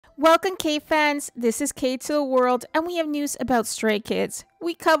Welcome, K fans. This is K to the World, and we have news about Stray Kids.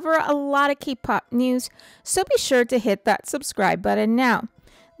 We cover a lot of K-pop news, so be sure to hit that subscribe button now.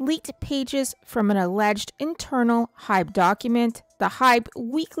 Leaked pages from an alleged internal HYBE document, the HYBE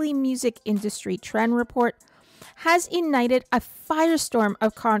Weekly Music Industry Trend Report, has ignited a firestorm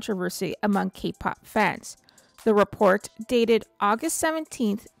of controversy among K-pop fans. The report, dated August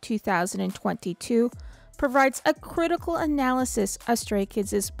 17, 2022, provides a critical analysis of Stray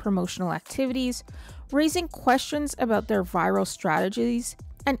Kids' promotional activities, raising questions about their viral strategies,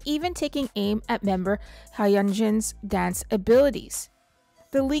 and even taking aim at member Hyunjin's dance abilities.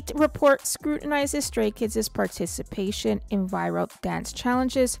 The leaked report scrutinizes Stray Kids' participation in viral dance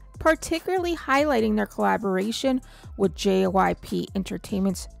challenges, particularly highlighting their collaboration with HYBE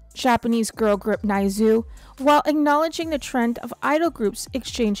Entertainment's Japanese girl group Naizu. While acknowledging the trend of idol groups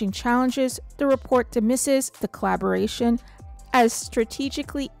exchanging challenges, the report dismisses the collaboration as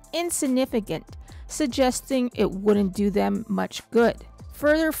strategically insignificant, suggesting it wouldn't do them much good.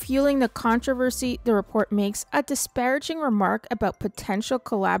 Further fueling the controversy, the report makes a disparaging remark about potential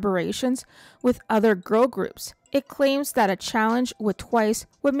collaborations with other girl groups. It claims that a challenge with TWICE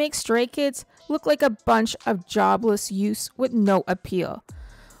would make Stray Kids look like a bunch of jobless youths with no appeal,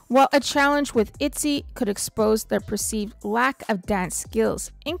 while a challenge with ITZY could expose their perceived lack of dance skills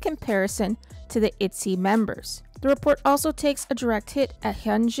in comparison to the ITZY members. The report also takes a direct hit at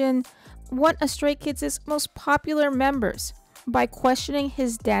Hyunjin, one of Stray Kids' most popular members, by questioning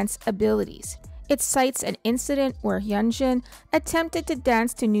his dance abilities. It cites an incident where Hyunjin attempted to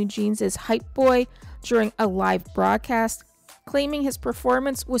dance to New Jeans' Hype Boy during a live broadcast, claiming his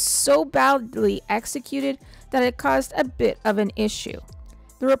performance was so badly executed that it caused a bit of an issue.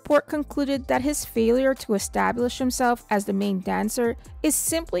 The report concluded that his failure to establish himself as the main dancer is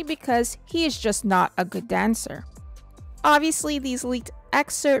simply because he is just not a good dancer. Obviously, these leaked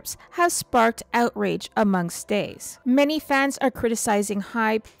excerpts have sparked outrage among stays. Many fans are criticizing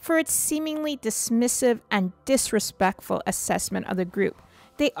HYBE for its seemingly dismissive and disrespectful assessment of the group.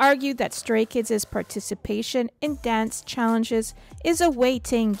 They argue that Stray Kids' participation in dance challenges is a way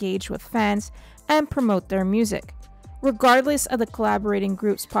to engage with fans and promote their music, regardless of the collaborating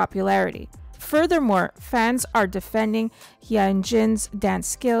group's popularity. Furthermore, fans are defending Hyunjin's dance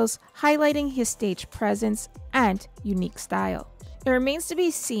skills, highlighting his stage presence and unique style. It remains to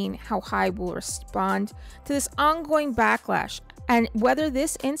be seen how HYBE will respond to this ongoing backlash and whether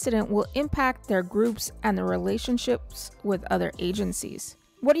this incident will impact their groups and their relationships with other agencies.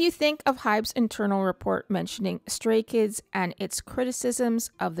 What do you think of HYBE's internal report mentioning Stray Kids and its criticisms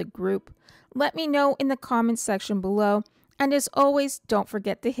of the group? Let me know in the comments section below. And as always, don't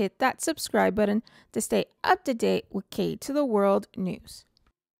forget to hit that subscribe button to stay up to date with K to the World news.